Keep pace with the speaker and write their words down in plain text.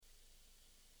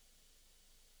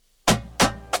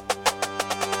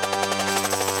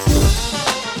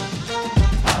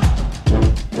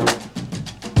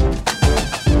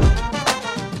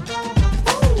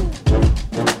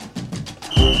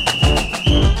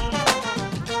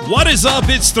What is up?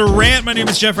 It's The Rant. My name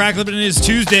is Jeff Ratcliffe, and it is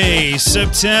Tuesday,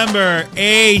 September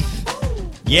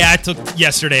 8th. Yeah, I took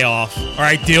yesterday off. All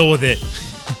right, deal with it.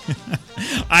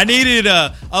 I needed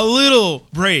a little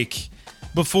break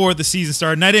before the season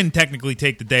started, and I didn't technically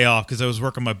take the day off because I was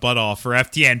working my butt off for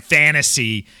FTN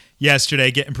Fantasy yesterday,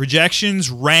 getting projections,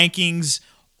 rankings,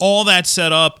 all that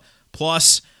set up,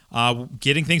 plus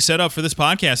getting things set up for this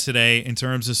podcast today in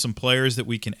terms of some players that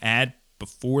we can add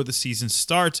before the season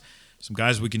starts, some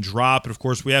guys we can drop, and of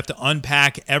course we have to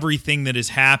unpack everything that has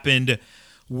happened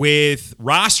with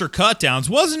roster cutdowns.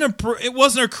 It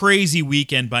wasn't a crazy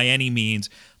weekend by any means,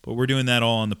 but we're doing that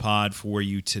all on the pod for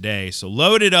you today. So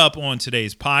load it up on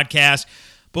today's podcast.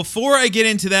 Before I get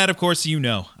into that, of course,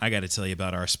 I got to tell you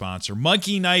about our sponsor,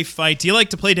 Monkey Knife Fight. Do you like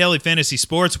to play daily fantasy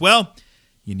sports? Well,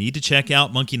 you need to check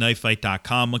out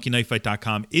monkeyknifefight.com.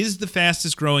 Monkeyknifefight.com is the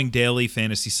fastest growing daily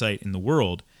fantasy site in the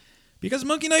world because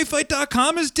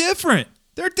monkeyknifefight.com is different.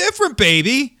 They're different,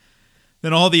 baby,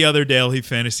 than all the other daily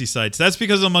fantasy sites. That's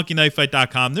because on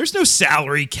monkeyknifefight.com, there's no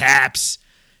salary caps.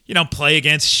 You don't play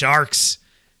against sharks.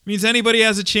 It means anybody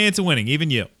has a chance of winning, even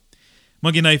you.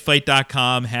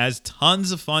 monkeyknifefight.com has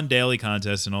tons of fun daily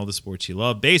contests in all the sports you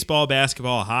love. Baseball,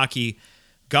 basketball, hockey,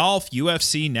 golf,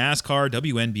 UFC, NASCAR,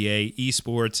 WNBA,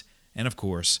 esports, and of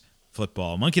course,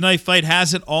 football. Monkey Knife Fight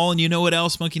has it all, and you know what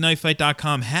else?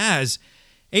 monkeyknifefight.com has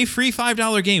a free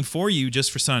 $5 game for you just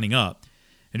for signing up.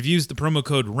 And if you use the promo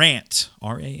code RANT,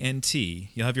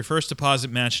 R-A-N-T, you'll have your first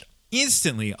deposit matched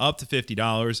instantly up to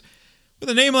 $50. With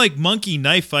a name like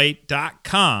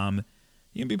monkeyknifefight.com,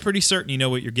 you can be pretty certain you know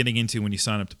what you're getting into when you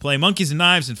sign up to play monkeys and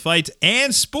knives and fights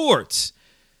and sports.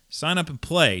 Sign up and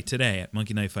play today at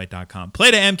monkeyknifefight.com.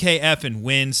 Play to MKF and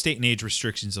win. State and age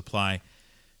restrictions apply.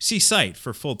 See site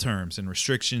for full terms and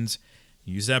restrictions.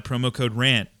 Use that promo code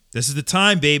RANT. This is the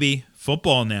time, baby.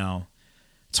 Football now.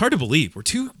 It's hard to believe. We're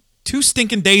two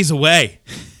stinking days away.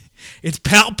 It's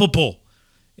palpable.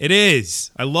 It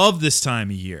is. I love this time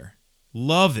of year.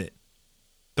 Love it.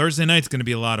 Thursday night's going to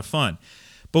be a lot of fun.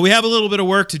 But we have a little bit of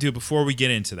work to do before we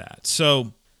get into that.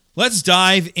 So let's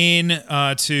dive in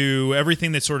to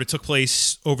everything that sort of took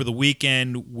place over the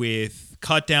weekend with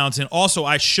cutdowns. And also,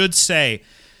 I should say,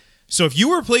 so if you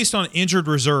were placed on injured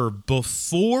reserve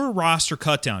before roster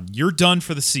cutdown, you're done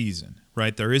for the season,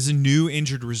 right? There is a new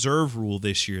injured reserve rule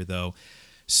this year, though.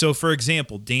 So, for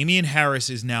example, Damian Harris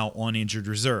is now on injured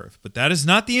reserve, but that is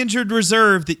not the injured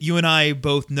reserve that you and I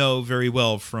both know very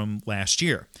well from last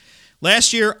year.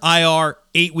 Last year, IR,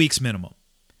 8 weeks minimum.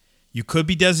 You could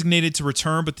be designated to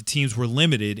return, but the teams were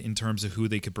limited in terms of who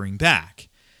they could bring back.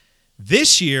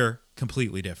 This year,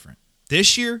 completely different.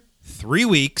 This year, 3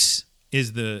 weeks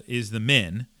is the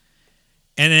min,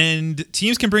 and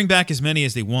teams can bring back as many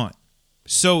as they want.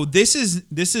 So this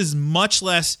is much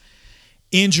less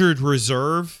injured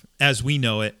reserve as we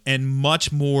know it, and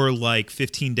much more like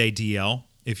 15-day DL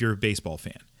if you're a baseball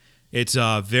fan. It's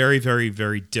very, very,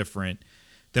 very different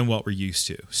than what we're used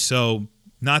to. So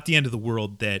not the end of the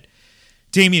world that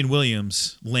Damian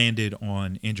Williams landed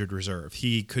on injured reserve.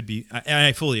 He could be, and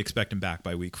I fully expect him back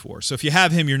by week 4. So if you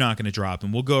have him, you're not going to drop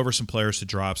him. We'll go over some players to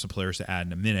drop, some players to add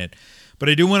in a minute. But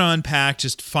I do want to unpack,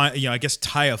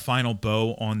 tie a final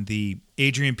bow on the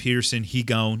Adrian Peterson, he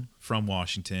gone from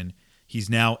Washington. He's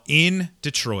now in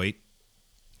Detroit.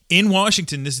 In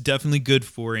Washington, this is definitely good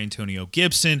for Antonio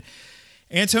Gibson.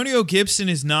 Antonio Gibson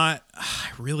is not, I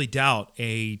really doubt,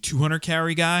 a 200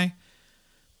 carry guy.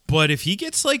 But if he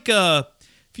gets like a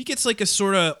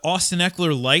sort of Austin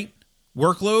Eckler light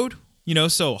workload,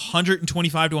 so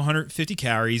 125 to 150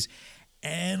 carries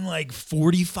and like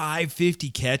 45, 50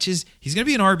 catches, he's going to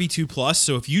be an RB2 plus.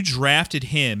 So if you drafted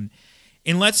him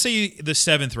in, let's say, the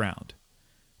 7th round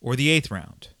or the 8th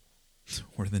round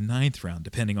or the 9th round,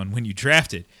 depending on when you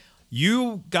drafted,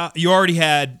 you already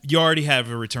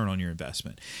have a return on your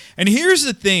investment. And here's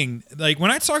the thing, like when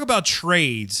I talk about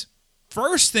trades,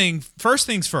 First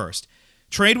things first,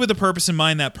 trade with a purpose in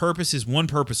mind. That purpose is one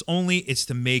purpose only. It's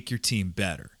to make your team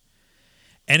better.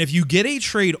 And if you get a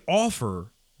trade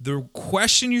offer, the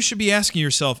question you should be asking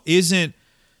yourself isn't,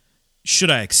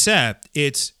 should I accept?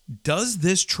 It's, does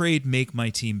this trade make my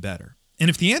team better? And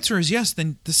if the answer is yes,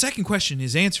 then the second question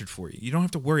is answered for you. You don't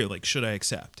have to worry, like, should I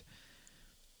accept?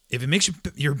 If it makes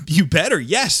you better,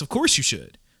 yes, of course you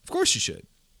should. Of course you should.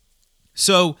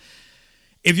 So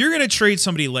if you're going to trade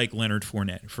somebody like Leonard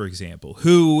Fournette, for example,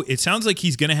 who it sounds like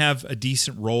he's going to have a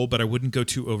decent role, but I wouldn't go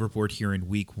too overboard here in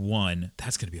week 1.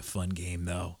 That's going to be a fun game,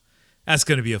 though. That's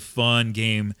going to be a fun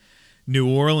game. New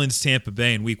Orleans, Tampa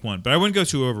Bay in week 1. But I wouldn't go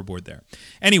too overboard there.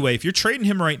 Anyway, if you're trading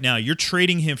him right now, you're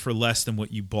trading him for less than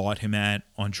what you bought him at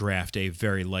on draft day,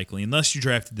 very likely. Unless you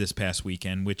drafted this past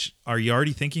weekend, which, are you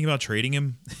already thinking about trading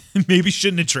him? Maybe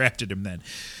shouldn't have drafted him then.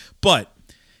 But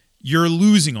you're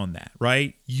losing on that,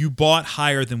 right? You bought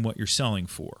higher than what you're selling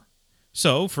for.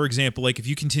 So, for example, like if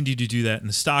you continue to do that in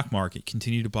the stock market,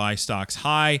 continue to buy stocks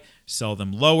high, sell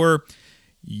them lower,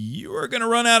 you are going to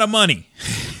run out of money.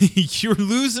 You're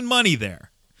losing money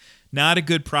there. Not a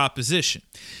good proposition.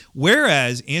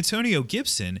 Whereas Antonio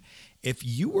Gibson, if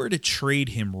you were to trade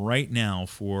him right now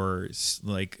for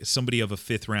like somebody of a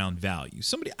 5th round value,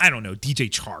 somebody, I don't know, DJ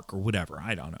Chark or whatever,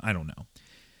 I don't know.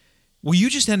 Well, you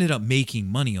just ended up making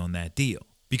money on that deal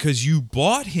because you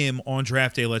bought him on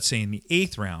draft day, let's say in the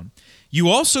 8th round. You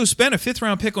also spent a 5th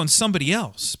round pick on somebody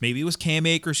else. Maybe it was Cam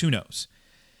Akers, who knows?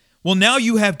 Well, now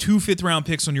you have 2 5th round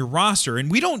picks on your roster, and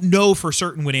we don't know for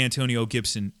certain what Antonio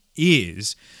Gibson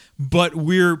is, but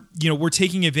we're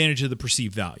taking advantage of the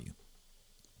perceived value.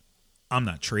 I'm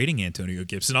not trading Antonio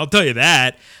Gibson. I'll tell you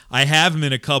that. I have him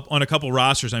on a couple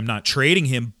rosters. I'm not trading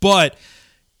him, but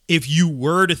if you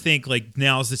were to think like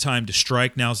now's the time to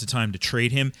strike, now's the time to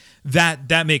trade him,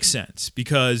 that makes sense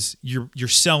because you're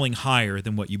selling higher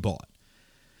than what you bought.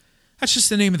 That's just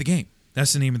the name of the game.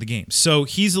 That's the name of the game. So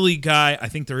he's a league guy. I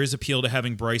think there is appeal to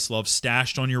having Bryce Love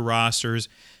stashed on your rosters.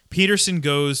 Peterson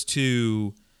goes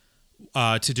to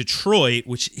Detroit,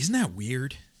 which isn't that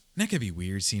weird? That could be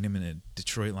weird seeing him in a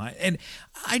Detroit line. And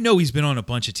I know he's been on a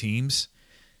bunch of teams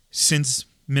since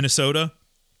Minnesota,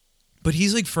 but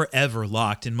he's like forever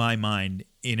locked in my mind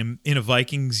in a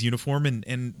Vikings uniform,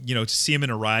 and to see him in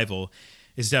a rival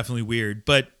is definitely weird.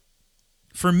 But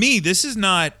for me, this is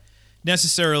not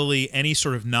necessarily any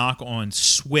sort of knock on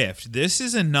Swift. This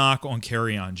is a knock on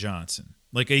Kerryon Johnson,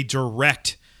 like a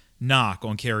direct knock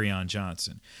on Kerryon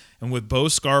Johnson. And with Bo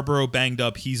Scarborough banged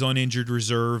up, he's on injured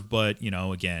reserve, but,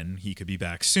 again, he could be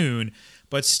back soon.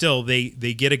 But still, they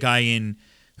get a guy in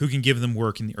who can give them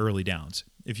work in the early downs.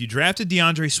 If you drafted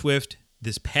DeAndre Swift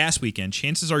this past weekend,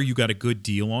 chances are you got a good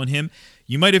deal on him.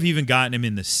 You might have even gotten him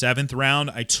in the 7th round.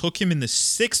 I took him in the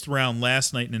 6th round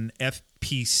last night in an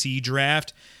FPC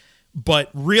draft. But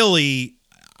really,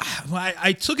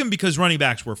 I took him because running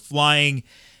backs were flying,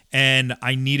 and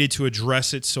I needed to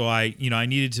address it. So I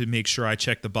needed to make sure I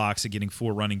checked the box of getting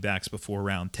 4 running backs before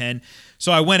round 10.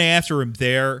 So I went after him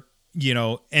there,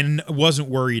 and wasn't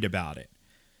worried about it.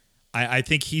 I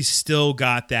think he's still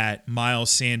got that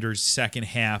Miles Sanders second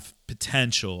half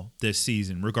potential this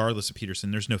season, regardless of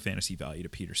Peterson. There's no fantasy value to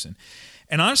Peterson.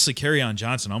 And honestly, Kerryon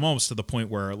Johnson, I'm almost to the point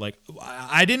where, like,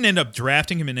 I didn't end up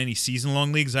drafting him in any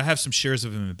season-long leagues. I have some shares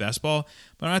of him in best ball,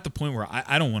 but I'm at the point where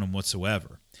I don't want him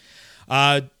whatsoever.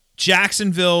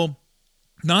 Jacksonville,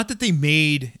 not that they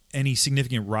made any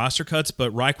significant roster cuts, but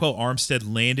Raquel Armstead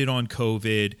landed on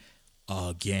COVID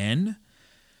again.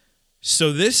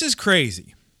 So this is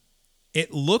crazy.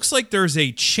 It looks like there's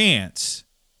a chance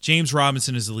James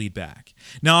Robinson is the lead back.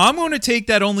 Now, I'm going to take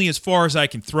that only as far as I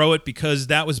can throw it because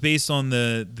that was based on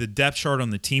the depth chart on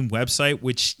the team website,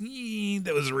 which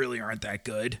those really aren't that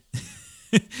good.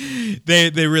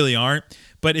 They really aren't.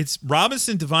 But it's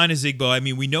Robinson, Devine, and Zigbo. I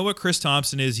mean, we know what Chris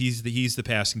Thompson is. He's the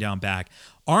passing down back.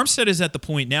 Armstead is at the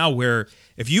point now where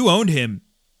if you owned him,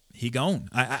 he gone.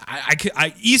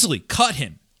 I easily cut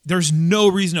him. There's no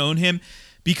reason to own him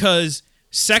because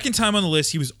second time on the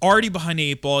list, he was already behind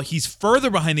the 8 ball. He's further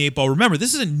behind the 8 ball. Remember,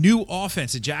 this is a new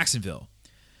offense in Jacksonville.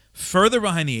 Further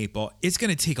behind the 8 ball. It's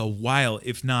going to take a while.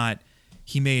 If not,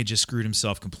 he may have just screwed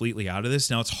himself completely out of this.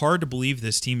 Now, it's hard to believe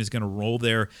this team is going to roll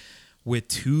there with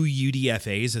 2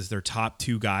 UDFAs as their top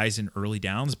 2 guys in early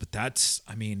downs, but that's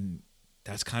kind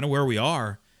of where we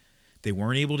are. They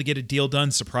weren't able to get a deal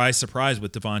done, surprise, surprise,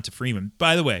 with Devonta Freeman.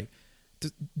 By the way,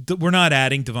 we're not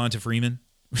adding Devonta Freeman.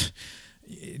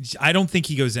 I don't think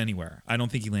he goes anywhere. I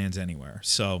don't think he lands anywhere.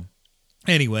 So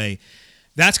anyway,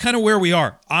 that's kind of where we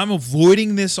are. I'm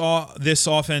avoiding this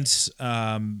offense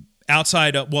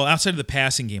outside of the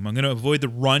passing game. I'm going to avoid the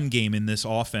run game in this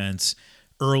offense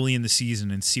early in the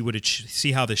season and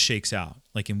see how this shakes out,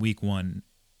 like in week 1,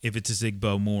 if it's a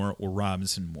Zigbo more or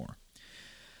Robinson more.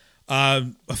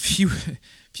 A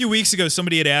few weeks ago,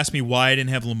 somebody had asked me why I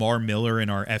didn't have Lamar Miller in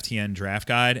our FTN draft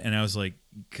guide, and I was like,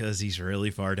 because he's really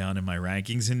far down in my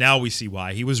rankings, and now we see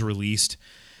why. He was released.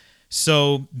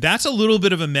 So that's a little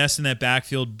bit of a mess in that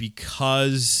backfield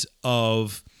because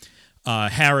of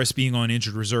Harris being on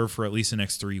injured reserve for at least the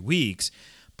next 3 weeks.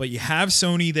 But you have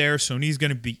Sony there. Sony's going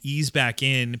to be eased back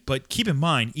in. But keep in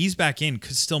mind, ease back in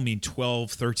could still mean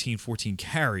 12, 13, 14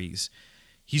 carries.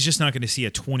 He's just not going to see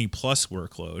a 20-plus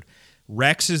workload.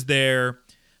 Rex is there.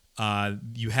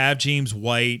 You have James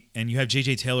White, and you have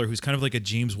J.J. Taylor, who's kind of like a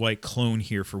James White clone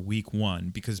here for week 1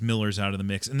 because Miller's out of the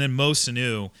mix. And then Mo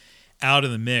Sanu out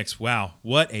of the mix. Wow,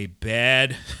 what a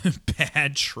bad,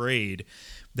 bad trade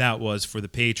that was for the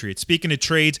Patriots. Speaking of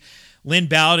trades, Lynn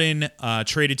Bowden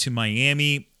traded to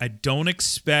Miami. I don't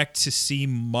expect to see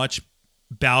much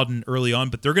Bowden early on,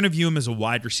 but they're going to view him as a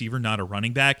wide receiver, not a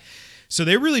running back. So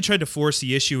they really tried to force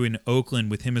the issue in Oakland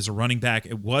with him as a running back.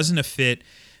 It wasn't a fit.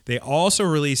 They also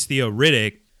released Theo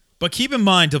Riddick. But keep in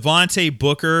mind, Devontae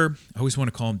Booker, I always want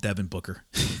to call him Devin Booker.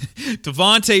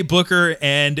 Devontae Booker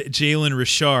and Jalen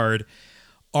Richard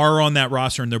are on that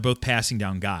roster, and they're both passing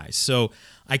down guys. So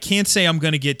I can't say I'm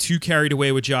going to get too carried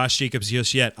away with Josh Jacobs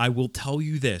just yet. I will tell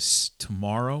you this.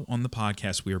 Tomorrow on the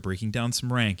podcast, we are breaking down some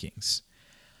rankings.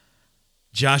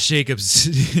 Josh Jacobs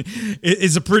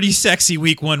is a pretty sexy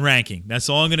week 1 ranking. That's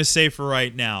all I'm going to say for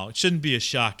right now. It shouldn't be a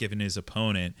shock given his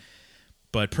opponent,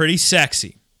 but pretty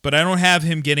sexy. But I don't have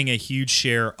him getting a huge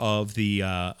share of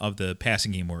the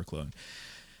passing game workload.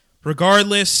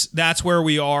 Regardless, that's where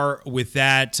we are with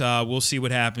that. We'll see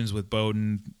what happens with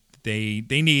Bowden. They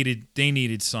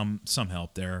needed some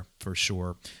help there for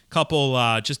sure.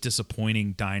 Couple just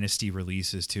disappointing dynasty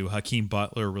releases too. Hakeem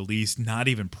Butler released, not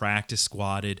even practice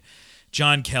squatted.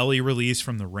 John Kelly released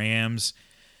from the Rams.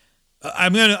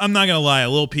 I'm not gonna lie, a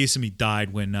little piece of me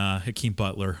died when Hakeem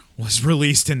Butler was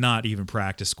released and not even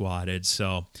practice squatted.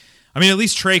 So, I mean, at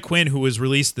least Trey Quinn, who was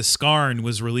released, the Scarn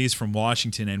was released from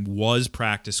Washington and was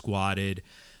practice squatted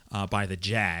by the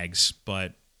Jags.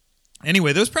 But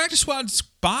anyway, those practice squad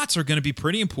spots are going to be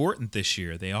pretty important this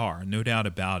year. They are, no doubt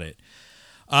about it.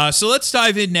 So let's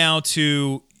dive in now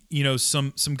to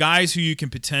some guys who you can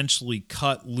potentially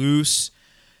cut loose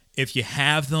if you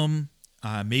have them.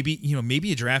 Maybe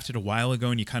you drafted a while ago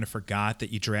and you kind of forgot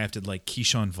that you drafted like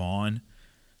Keyshawn Vaughn.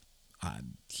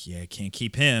 Can't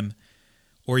keep him.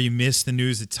 Or you missed the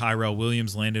news that Tyrell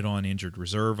Williams landed on injured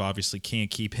reserve. Obviously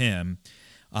can't keep him.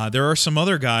 There are some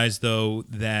other guys, though,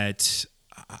 that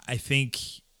I think,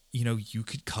 you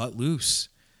could cut loose.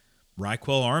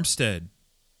 Raquel Armstead.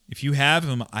 If you have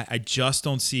him, I just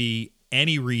don't see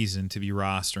any reason to be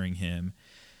rostering him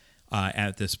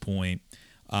at this point.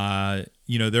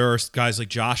 There are guys like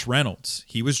Josh Reynolds.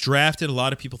 He was drafted. A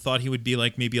lot of people thought he would be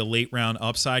like maybe a late round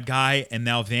upside guy, and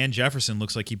now Van Jefferson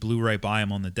looks like he blew right by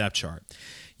him on the depth chart.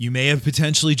 You may have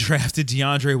potentially drafted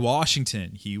DeAndre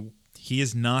Washington. He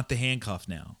is not the handcuff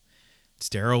now. It's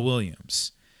Darrell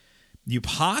Williams. You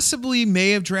possibly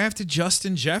may have drafted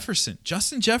Justin Jefferson.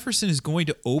 Justin Jefferson is going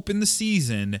to open the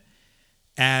season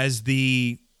as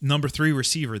the number 3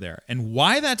 receiver there. And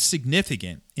why that's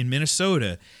significant in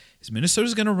Minnesota is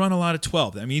Minnesota's going to run a lot of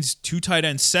 12. That means 2 tight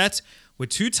end sets. With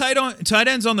 2 tight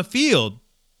ends on the field,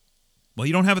 well,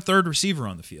 you don't have a third receiver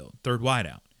on the field, third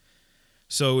wideout.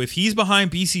 So if he's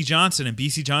behind BC Johnson and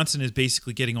BC Johnson is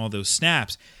basically getting all those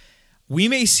snaps, we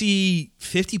may see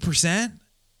 50%,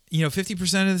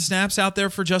 50% of the snaps out there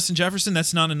for Justin Jefferson.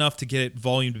 That's not enough to get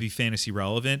volume to be fantasy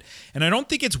relevant. And I don't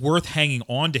think it's worth hanging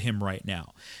on to him right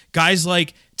now. Guys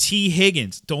like T.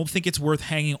 Higgins, don't think it's worth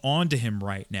hanging on to him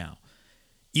right now.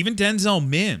 Even Denzel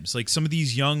Mims, like some of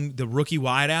these the rookie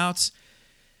wideouts,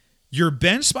 your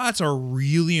bench spots are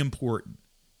really important.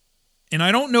 And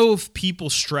I don't know if people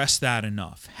stress that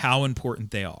enough, how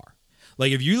important they are.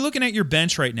 Like if you're looking at your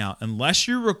bench right now, unless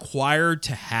you're required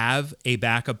to have a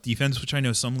backup defense, which I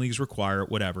know some leagues require,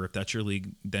 whatever, if that's your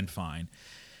league, then fine.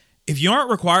 If you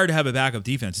aren't required to have a backup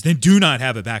defense, then do not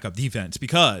have a backup defense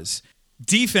because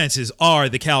defenses are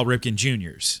the Cal Ripken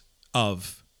Juniors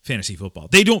of fantasy football.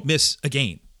 They don't miss a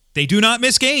game. They do not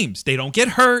miss games. They don't get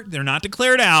hurt. They're not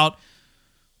declared out.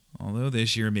 Although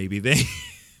this year maybe they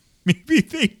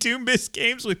do miss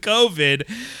games with COVID.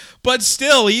 But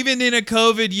still, even in a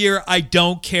COVID year, I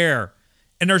don't care.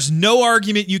 And there's no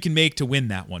argument you can make to win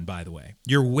that one, by the way.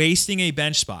 You're wasting a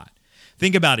bench spot.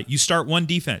 Think about it. You start one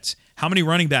defense. How many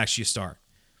running backs do you start?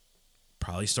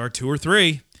 Probably start 2 or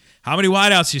 3. How many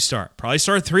wideouts do you start? Probably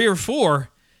start 3 or 4.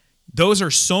 Those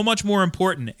are so much more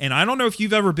important. And I don't know if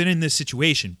you've ever been in this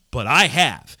situation, but I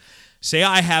have. Say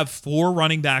I have 4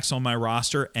 running backs on my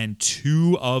roster and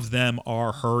 2 of them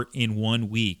are hurt in 1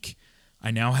 week. I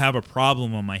now have a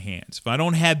problem on my hands. If I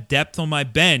don't have depth on my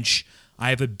bench, I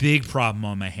have a big problem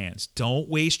on my hands. Don't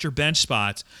waste your bench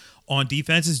spots on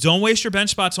defenses. Don't waste your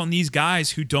bench spots on these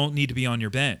guys who don't need to be on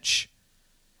your bench.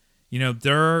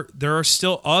 There are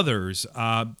still others.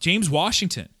 James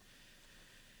Washington.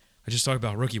 I just talked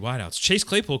about rookie wideouts. Chase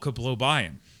Claypool could blow by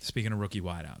him. Speaking of rookie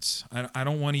wideouts, I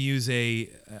don't want to use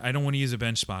a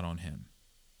bench spot on him.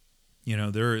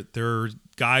 There are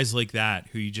guys like that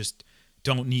who you just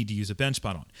don't need to use a bench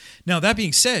spot on. Now, that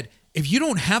being said, if you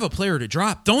don't have a player to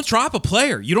drop, don't drop a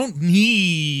player. You don't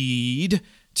need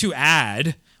to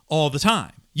add all the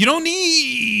time. You don't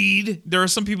need, there are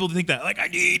some people that think that, like, I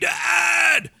need to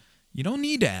add. You don't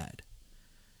need to add.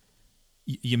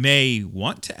 You may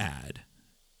want to add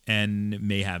and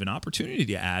may have an opportunity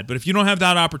to add, but if you don't have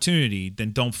that opportunity,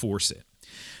 then don't force it.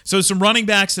 So some running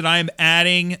backs that I am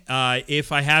adding,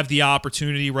 if I have the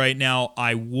opportunity right now,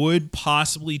 I would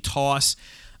possibly toss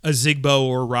a Zigbo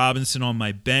or a Robinson on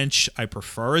my bench. I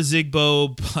prefer a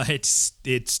Zigbo, but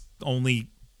it's only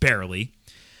barely.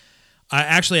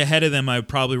 Actually, ahead of them, I would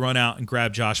probably run out and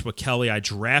grab Joshua Kelly. I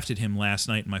drafted him last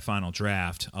night in my final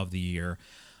draft of the year.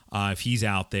 If he's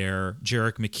out there,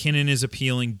 Jerick McKinnon is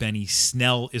appealing. Benny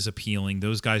Snell is appealing.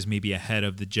 Those guys may be ahead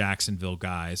of the Jacksonville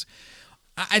guys.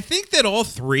 I think that all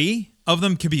three of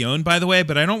them could be owned, by the way,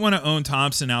 but I don't want to own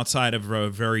Thompson outside of a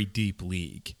very deep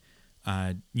league,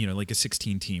 like a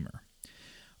 16-teamer.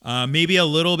 Maybe a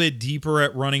little bit deeper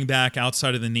at running back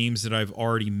outside of the names that I've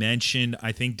already mentioned.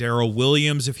 I think Darrell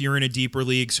Williams, if you're in a deeper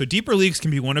league. So deeper leagues can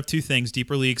be one of two things.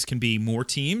 Deeper leagues can be more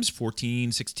teams,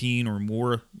 14, 16, or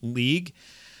more league.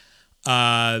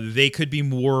 They could be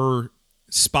more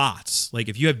spots. Like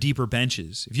if you have deeper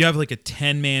benches, if you have like a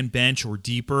 10-man bench or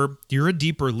deeper, you're a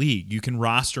deeper league. You can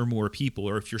roster more people,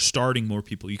 or if you're starting more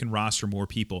people, you can roster more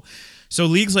people. So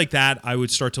leagues like that, I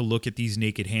would start to look at these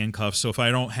naked handcuffs. So if I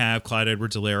don't have Clyde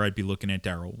Edwards-Helaire, I'd be looking at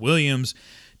Darrell Williams.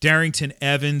 Darrington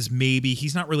Evans, maybe.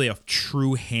 He's not really a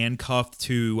true handcuff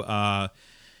to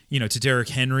Derrick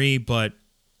Henry, but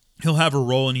he'll have a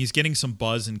role, and he's getting some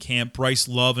buzz in camp. Bryce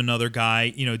Love, another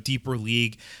guy, deeper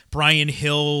league. Brian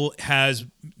Hill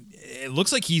it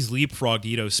looks like he's leapfrogged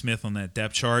Ito Smith on that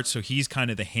depth chart, so he's kind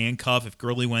of the handcuff. If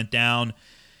Gurley went down,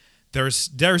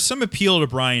 there's some appeal to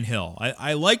Brian Hill.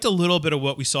 I liked a little bit of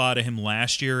what we saw out of him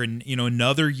last year, and,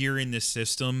 another year in this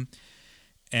system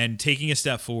and taking a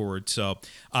step forward. So,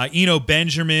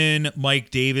 Benjamin, Mike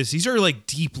Davis, these are like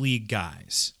deep league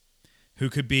guys who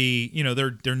could be,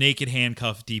 they're naked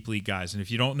handcuff deep league guys. And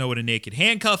if you don't know what a naked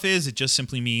handcuff is, it just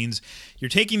simply means you're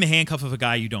taking the handcuff of a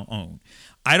guy you don't own.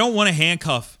 I don't want to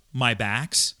handcuff my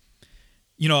backs.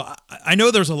 I know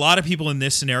there's a lot of people in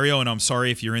this scenario, and I'm sorry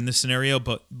if you're in this scenario,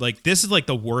 but like this is like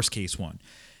the worst case one.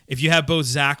 If you have both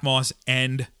Zach Moss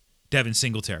and Devin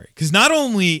Singletary, because not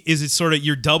only is it sort of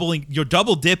you're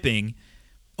double dipping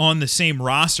on the same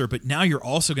roster, but now you're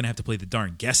also going to have to play the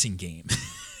darn guessing game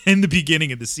in the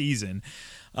beginning of the season.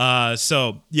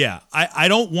 So yeah, I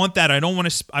don't want that. I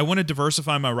want to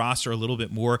diversify my roster a little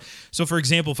bit more. So for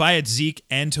example, if I had Zeke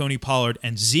and Tony Pollard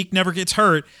and Zeke never gets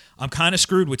hurt, I'm kind of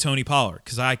screwed with Tony Pollard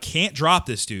because I can't drop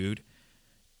this dude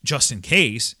just in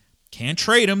case. Can't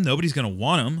trade him. Nobody's going to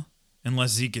want him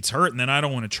unless Zeke gets hurt, and then I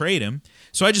don't want to trade him.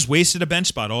 So I just wasted a bench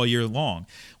spot all year long.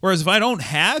 Whereas if I don't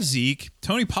have Zeke,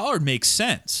 Tony Pollard makes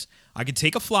sense. I could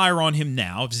take a flyer on him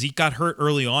now. If Zeke got hurt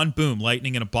early on, boom,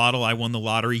 lightning in a bottle. I won the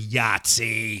lottery.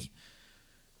 Yahtzee.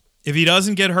 If he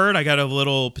doesn't get hurt, I got a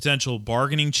little potential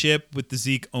bargaining chip with the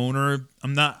Zeke owner.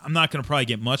 I'm not going to probably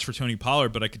get much for Tony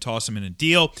Pollard, but I could toss him in a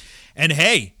deal. And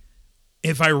hey,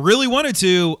 if I really wanted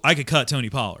to, I could cut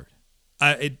Tony Pollard.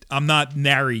 I'm not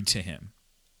married to him.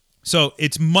 So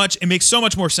it makes so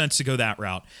much more sense to go that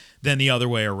route than the other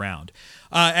way around.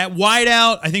 At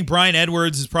wideout, I think Bryan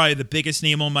Edwards is probably the biggest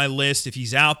name on my list. If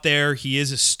he's out there, he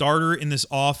is a starter in this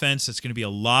offense. That's going to be a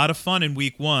lot of fun in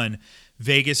week 1,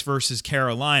 Vegas versus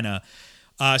Carolina.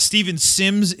 Steven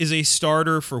Sims is a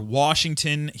starter for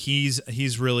Washington.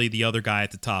 He's really the other guy at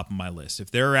the top of my list.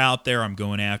 If they're out there, I'm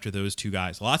going after those two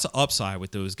guys. Lots of upside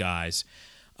with those guys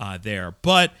there.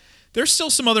 But there's still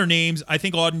some other names. I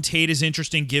think Auden Tate is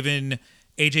interesting given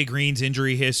A.J. Green's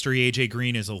injury history. A.J.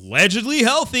 Green is allegedly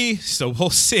healthy, so we'll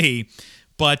see.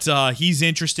 But he's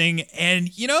interesting. And,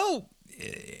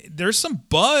 there's some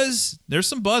buzz. There's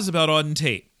some buzz about Auden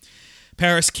Tate.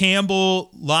 Paris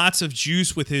Campbell, lots of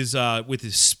juice with his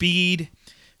speed.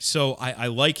 So I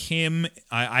like him.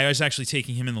 I was actually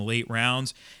taking him in the late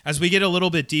rounds. As we get a little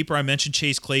bit deeper, I mentioned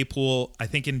Chase Claypool. I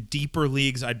think in deeper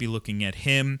leagues, I'd be looking at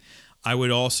him. I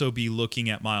would also be looking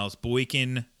at Miles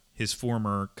Boykin, his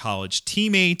former college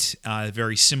teammate,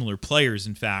 very similar players,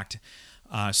 in fact.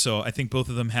 So I think both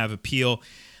of them have appeal.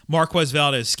 Marquez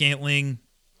Valdes-Scantling,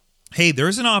 hey,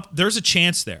 there's a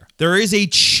chance there. There is a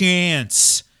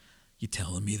chance. You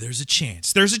telling me there's a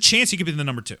chance? There's a chance he could be the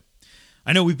number 2.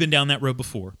 I know we've been down that road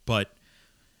before, but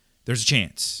there's a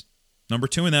chance. Number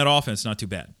 2 in that offense, not too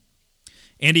bad.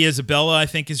 Andy Isabella, I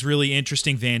think, is really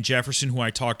interesting. Van Jefferson, who I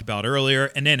talked about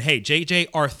earlier. And then, hey, J.J.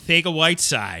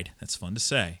 Arcega-Whiteside, that's fun to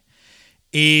say,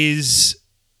 he's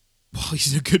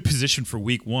in a good position for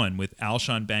week 1 with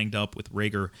Alshon banged up, with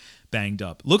Rager banged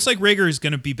up. Looks like Rager is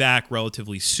going to be back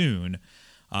relatively soon,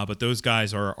 but those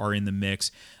guys are in the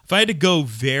mix. If I had to go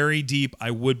very deep,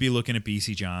 I would be looking at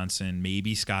B.C. Johnson,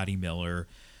 maybe Scotty Miller,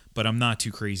 but I'm not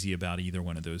too crazy about either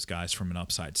one of those guys from an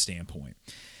upside standpoint.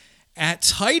 At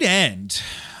tight end,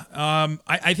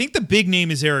 I think the big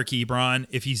name is Eric Ebron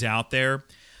if he's out there.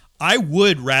 I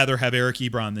would rather have Eric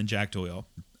Ebron than Jack Doyle.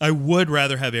 I would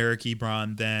rather have Eric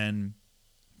Ebron than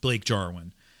Blake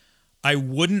Jarwin. I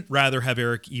wouldn't rather have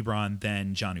Eric Ebron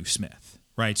than Jonnu Smith,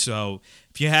 right? So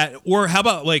if you had, or how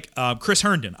about like Chris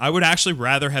Herndon? I would actually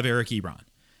rather have Eric Ebron,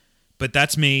 but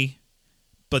that's me.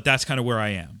 But that's kind of where I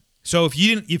am. So if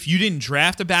you didn't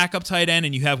draft a backup tight end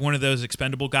and you have one of those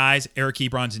expendable guys, Eric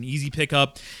Ebron's an easy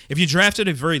pickup. If you drafted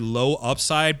a very low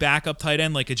upside backup tight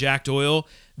end like a Jack Doyle,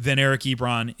 then Eric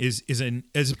Ebron is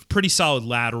a pretty solid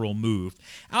lateral move.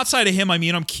 Outside of him, I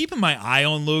mean, I'm keeping my eye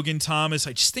on Logan Thomas.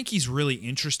 I just think he's really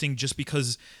interesting just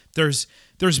because there's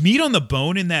meat on the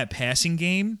bone in that passing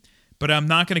game, but I'm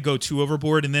not going to go too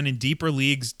overboard. And then in deeper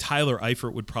leagues, Tyler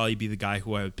Eifert would probably be the guy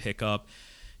who I would pick up.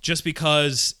 Just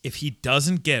because if he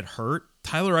doesn't get hurt,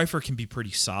 Tyler Eifert can be pretty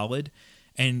solid,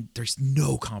 and there's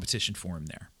no competition for him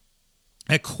there.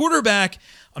 At quarterback,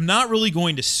 I'm not really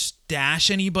going to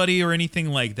stash anybody or anything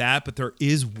like that, but there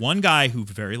is one guy who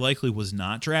very likely was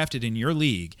not drafted in your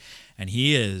league, and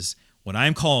he is what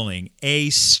I'm calling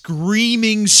a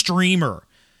screaming streamer.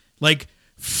 Like,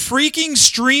 freaking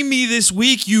stream me this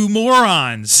week, you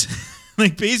morons.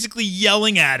 Like, basically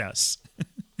yelling at us.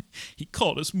 He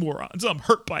called us morons. I'm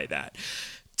hurt by that.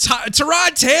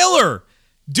 Tyrod Taylor.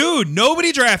 Dude,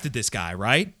 nobody drafted this guy,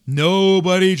 right?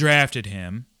 Nobody drafted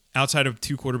him outside of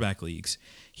 2 quarterback leagues.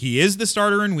 He is the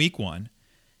starter in week 1.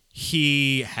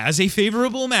 He has a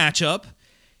favorable matchup.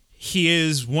 He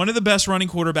is one of the best running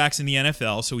quarterbacks in the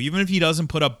NFL, so even if he doesn't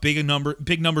put up big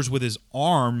numbers with his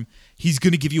arm, he's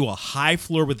going to give you a high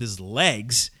floor with his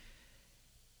legs,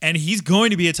 and he's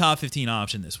going to be a top 15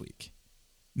 option this week.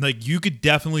 Like, you could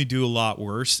definitely do a lot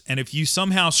worse. And if you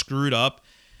somehow screwed up,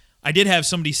 I did have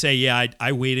somebody say, yeah,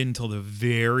 I waited until the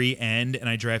very end and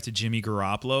I drafted Jimmy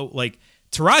Garoppolo. Like,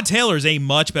 Tyrod Taylor is a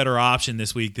much better option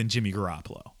this week than Jimmy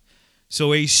Garoppolo.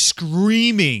 So a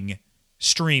screaming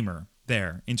streamer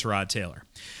there in Tyrod Taylor.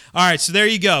 All right, so there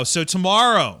you go. So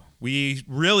tomorrow, we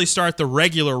really start the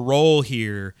regular roll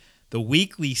here, the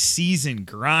weekly season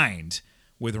grind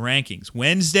with rankings.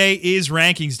 Wednesday is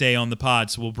rankings day on the pod,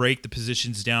 so we'll break the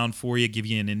positions down for you, give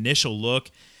you an initial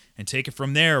look, and take it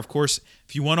from there. Of course,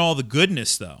 if you want all the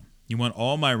goodness, though, you want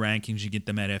all my rankings, you get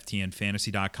them at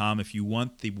ftnfantasy.com. If you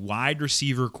want the wide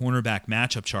receiver cornerback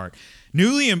matchup chart,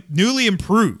 newly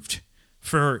improved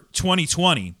for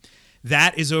 2020,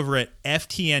 that is over at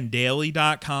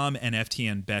ftndaily.com and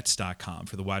ftnbets.com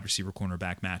for the wide receiver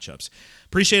cornerback matchups.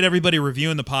 Appreciate everybody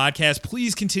reviewing the podcast.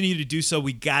 Please continue to do so.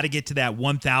 We got to get to that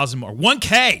 1,000 or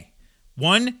 1K.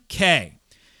 1K.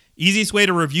 Easiest way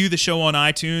to review the show on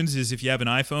iTunes is if you have an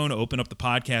iPhone, open up the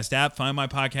podcast app, find my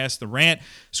podcast, The Rant,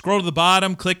 scroll to the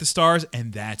bottom, click the stars,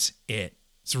 and that's it.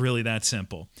 It's really that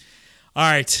simple. All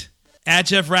right. At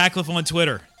Jeff Ratcliffe on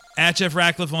Twitter. At Jeff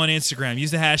Ratcliffe on Instagram.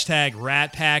 Use the hashtag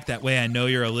RatPack. That way I know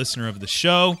you're a listener of the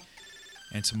show.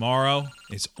 And tomorrow,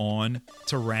 it's on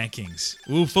to rankings.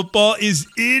 Ooh, football is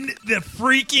in the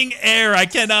freaking air. I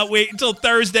cannot wait until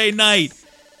Thursday night.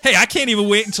 Hey, I can't even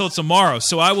wait until tomorrow.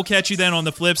 So I will catch you then on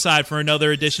the flip side for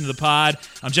another edition of the pod.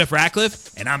 I'm Jeff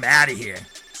Ratcliffe, and I'm out of here.